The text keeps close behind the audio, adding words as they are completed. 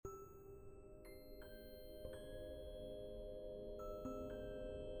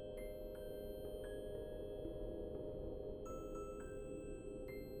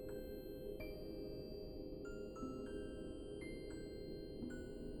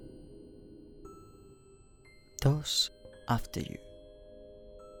Those after you.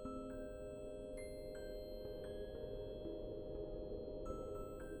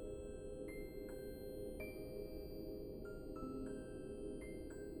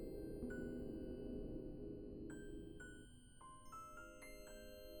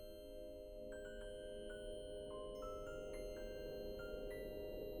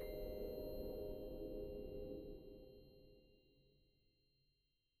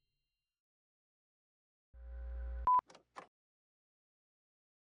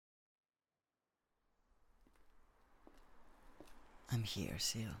 I'm here,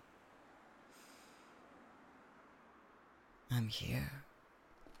 Seal. I'm here.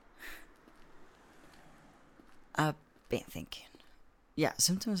 I've been thinking. Yeah,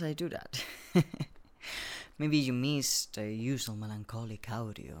 sometimes I do that. Maybe you missed the usual melancholic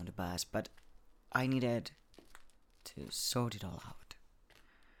audio on the bass, but I needed to sort it all out.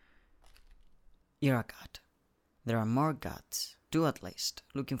 You're a god. There are more gods, two at least,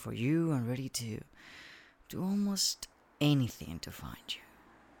 looking for you and ready to do almost anything to find you.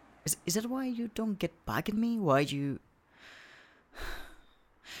 Is that why you don't get back at me? Why you...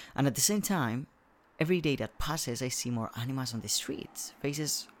 And at the same time, every day that passes I see more animals on the streets,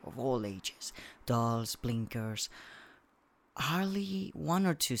 faces of all ages, dolls, blinkers, hardly one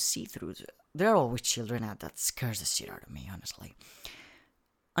or two see-throughs. There are always children and that scares the shit out of me, honestly.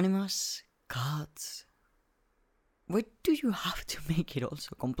 Animals, gods... Why do you have to make it all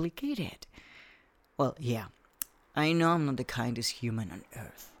so complicated? Well, yeah, I know I'm not the kindest human on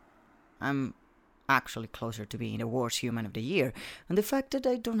earth. I'm actually closer to being the worst human of the year, and the fact that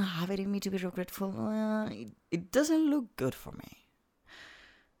I don't have it in me to be regretful, it doesn't look good for me.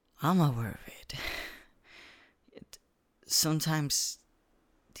 I'm aware of it. Sometimes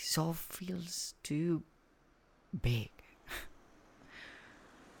this all feels too big.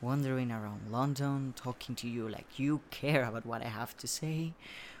 Wandering around London, talking to you like you care about what I have to say,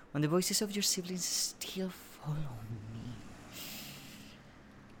 when the voices of your siblings still follow me.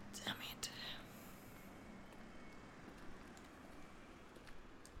 Damn it.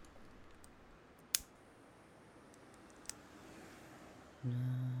 Na,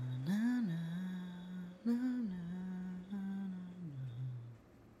 na, na, na, na, na, na.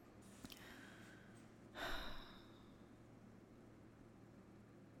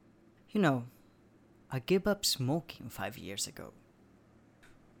 You know, I gave up smoking 5 years ago.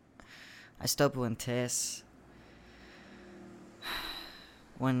 I stopped when Tess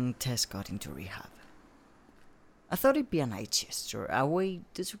got into rehab. I thought it'd be a nice gesture, a way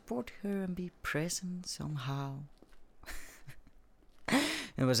to support her and be present somehow.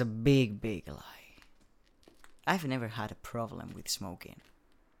 It was a big lie. I've never had a problem with smoking.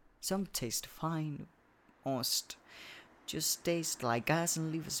 Some taste fine, most just taste like gas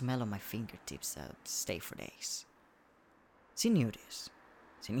and leave a smell on my fingertips that stay for days. She knew this.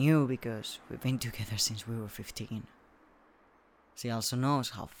 She knew because we've been together since we were 15. She also knows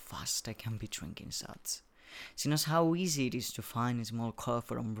how fast I can be drinking shots. She knows how easy it is to find small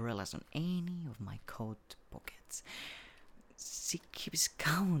colorful umbrellas on any of my coat pockets. She keeps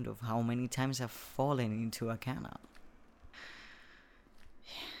count of how many times I've fallen into a canal.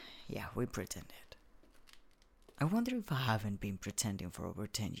 Yeah, we pretended. I wonder if I haven't been pretending for over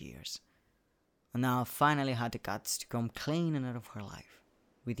 10 years. And now I finally had the guts to come clean and out of her life,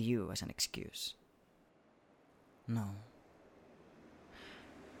 with you as an excuse. No.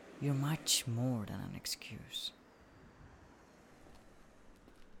 You're much more than an excuse.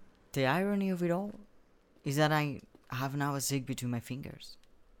 The irony of it all is that I have now a zig between my fingers.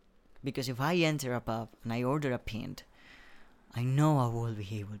 Because if I enter a pub and I order a pint, I know I will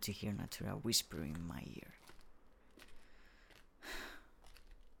be able to hear Natura whispering in my ear.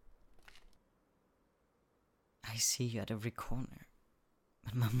 I see you at every corner,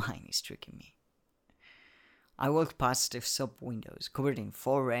 but my mind is tricking me. I walk past the shop windows covered in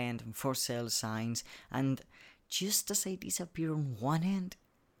for rent and for sale signs, and just as I disappear on one end,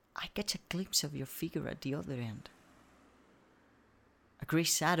 I catch a glimpse of your figure at the other end. A grey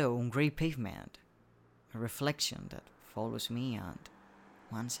shadow on grey pavement, a reflection that follows me and,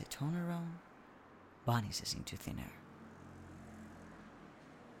 once I turn around, vanishes into thin air.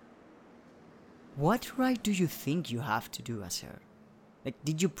 What right do you think you have to do as her? Like,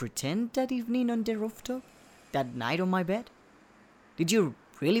 did you pretend that evening on the rooftop? That night on my bed? Did you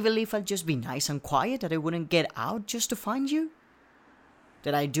really believe I'd just be nice and quiet, that I wouldn't get out just to find you?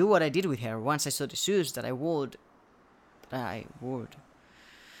 That I'd do what I did with her once I saw the shoes that I would.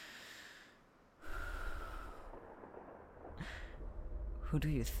 Who do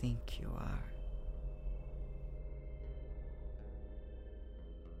you think you are?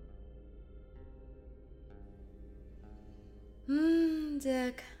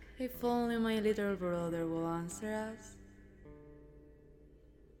 Jack, if only my little brother will answer us.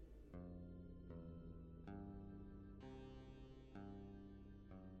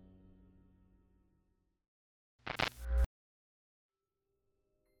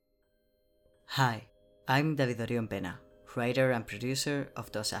 Hi, I'm David Orion Pena, writer and producer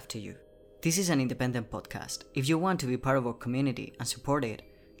of Thus After You. This is an independent podcast. If you want to be part of our community and support it,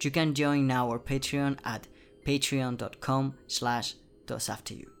 you can join now our Patreon at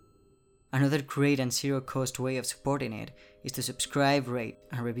patreon.com/thusafteryou. Another great and zero-cost way of supporting it is to subscribe, rate,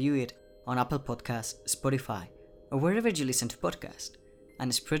 and review it on Apple Podcasts, Spotify, or wherever you listen to podcasts,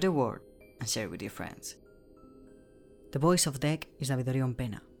 and spread the word and share it with your friends. The voice of Deck is David Orion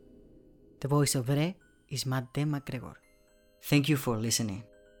Pena. The voice of Bre is Matt D. McGregor. Thank you for listening,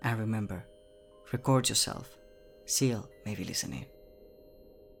 and remember, record yourself. Seal may be listening.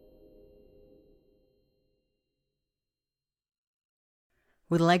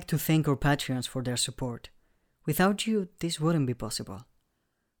 We'd like to thank our Patreons for their support. Without you, this wouldn't be possible.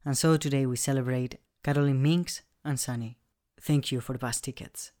 And so today we celebrate Caroline Minks and Sunny. Thank you for the past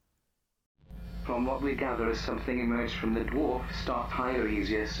tickets. From what we gather, something emerged from the dwarf, star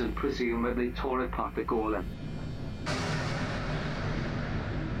Tiresias, and presumably tore apart the golem.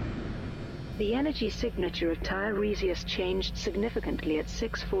 The energy signature of Tiresias changed significantly at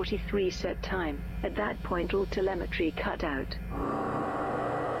 6:43 set time. At that point, all telemetry cut out.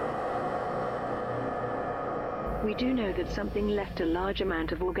 We do know that something left a large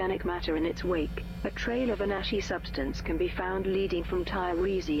amount of organic matter in its wake. A trail of an ashy substance can be found leading from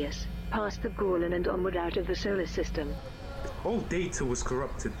Tiresias, past the Gorlan and onward out of the solar system. All data was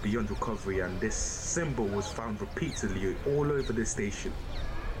corrupted beyond recovery, and this symbol was found repeatedly all over the station.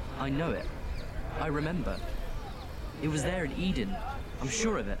 I know it. I remember. It was there in Eden. I'm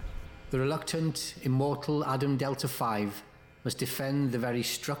sure of it. The reluctant, immortal Adam Delta 5 must defend the very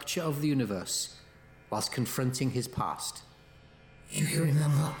structure of the universe whilst confronting his past. You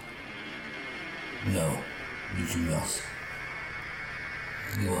remember? No, you do not.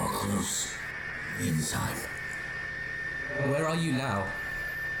 You are close. In time. Where are you now?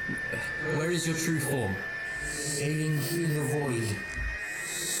 Where is your true form? Sailing through the void.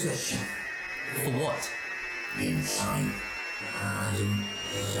 Searching. For what? In time. Adam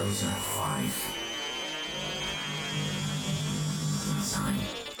Delta 5. In time.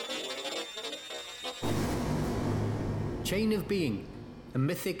 Chain of Being, a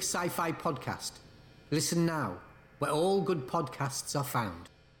mythic sci-fi podcast. Listen now, where all good podcasts are found.